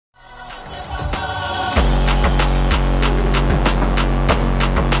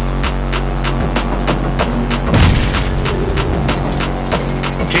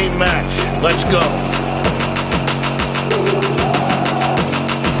Let's go.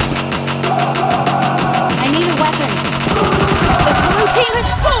 I need a weapon. The blue team has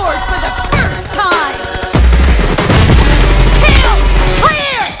scored for the first time. Kill!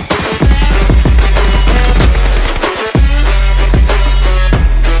 Clear!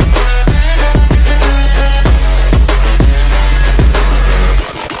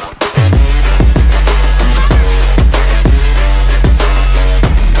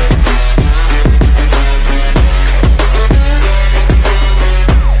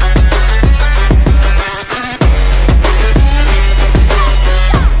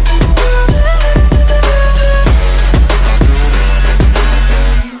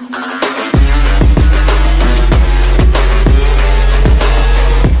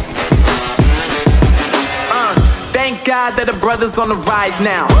 God that the brothers on the rise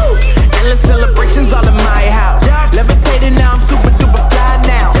now. Endless celebrations all in my house. Levitating now, I'm super duper fly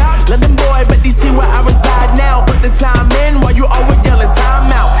now. London boy, but DC where I reside now. Put the time in while you always yelling time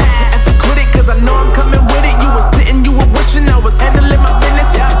out. And for quit it, cause I know I'm coming with it. You were sitting, you were wishing I was handling my business.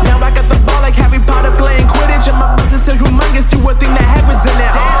 Now I got the ball like Harry Potter playing Quidditch. And my business so humongous, you would think that happens in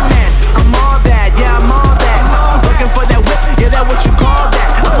there. Oh man, I'm all that, yeah, I'm all that. Looking for that whip, yeah, that what you call that.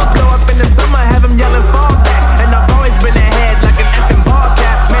 I'ma blow up in the summer, have them yelling fall back. And I've always been ahead like an effing ball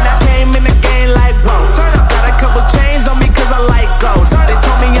cap. Man, I came in the game like, whoa. Got a couple chains on me cause I like gold. They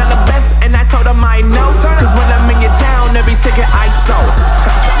told me I'm the best and I told them I know. Cause when I'm in your town, every ticket I sold.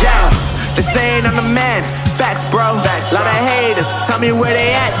 Yeah, they saying I'm the man. Facts, bro. Lot of haters, tell me where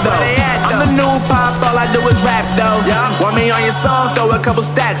they at though. I'm the new pop, all I do is rap though. Want me on your song, throw a couple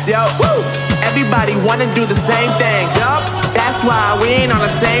stacks, yo. Everybody wanna do the same thing. That's why we ain't on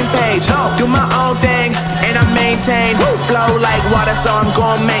the same page. Do my own thing and I maintain. Flow like water, so I'm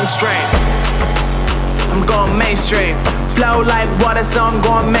going mainstream. I'm going mainstream. Flow like water, so I'm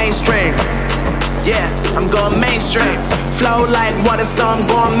going mainstream. Yeah, I'm going mainstream. Flow like water, so I'm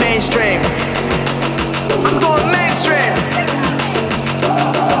going mainstream. I'm going mainstream.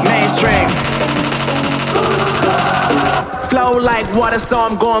 Mainstream. Flow like water, so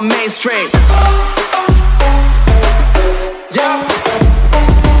I'm going mainstream. Yeah.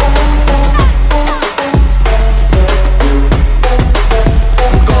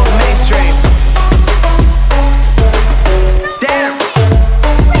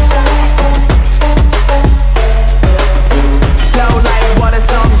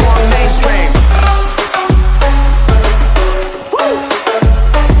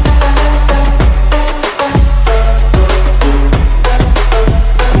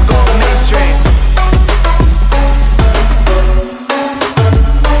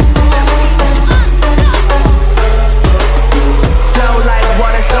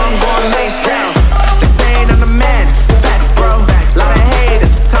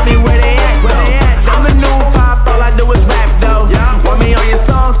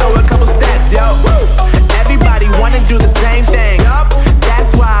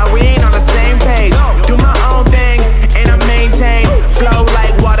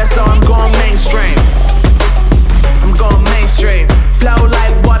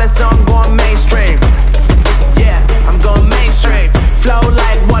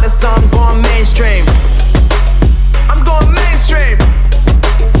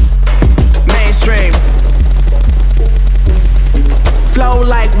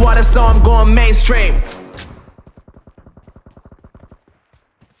 So I'm going mainstream.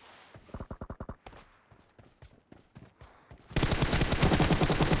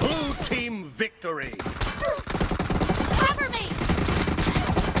 Blue team victory. Cover me.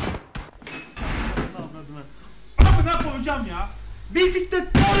 Amına koyacağım ya. Bisiklet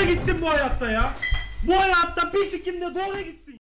doğru gitsin bu hayatta ya. Bu hayatta bisikletle doğru gitsin.